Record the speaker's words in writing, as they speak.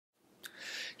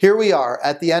Here we are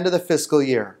at the end of the fiscal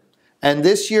year, and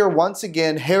this year once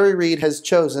again Harry Reid has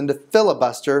chosen to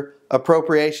filibuster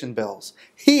appropriation bills.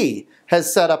 He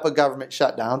has set up a government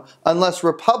shutdown unless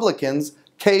Republicans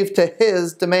cave to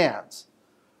his demands.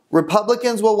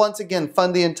 Republicans will once again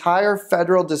fund the entire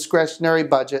federal discretionary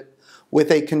budget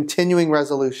with a continuing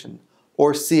resolution,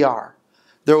 or CR.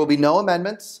 There will be no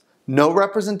amendments, no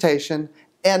representation,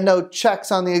 and no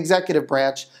checks on the executive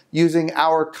branch using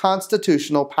our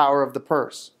constitutional power of the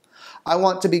purse. I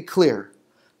want to be clear.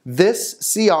 This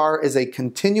CR is a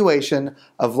continuation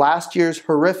of last year's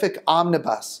horrific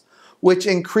omnibus, which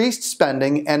increased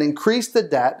spending and increased the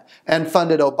debt and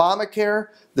funded Obamacare,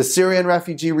 the Syrian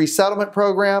Refugee Resettlement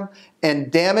Program,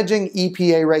 and damaging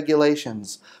EPA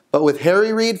regulations. But with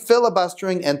Harry Reid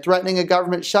filibustering and threatening a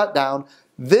government shutdown,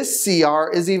 this CR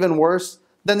is even worse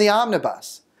than the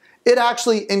omnibus. It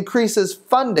actually increases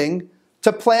funding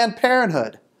to Planned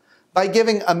Parenthood by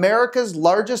giving America's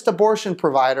largest abortion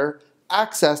provider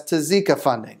access to Zika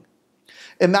funding.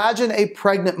 Imagine a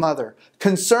pregnant mother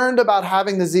concerned about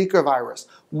having the Zika virus,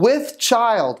 with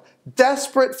child,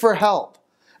 desperate for help,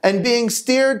 and being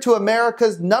steered to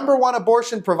America's #1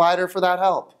 abortion provider for that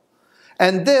help.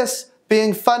 And this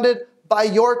being funded by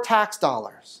your tax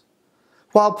dollars.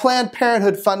 While Planned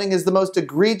Parenthood funding is the most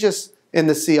egregious in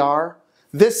the CR,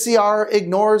 this CR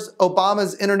ignores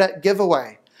Obama's internet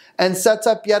giveaway and sets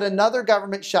up yet another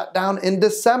government shutdown in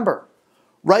December,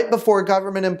 right before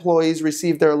government employees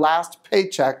receive their last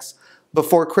paychecks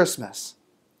before Christmas.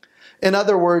 In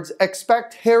other words,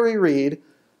 expect Harry Reid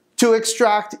to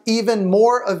extract even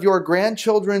more of your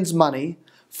grandchildren's money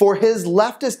for his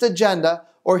leftist agenda,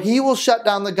 or he will shut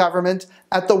down the government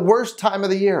at the worst time of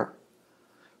the year.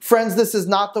 Friends, this is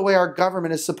not the way our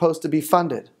government is supposed to be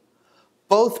funded.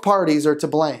 Both parties are to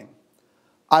blame.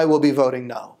 I will be voting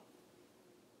no.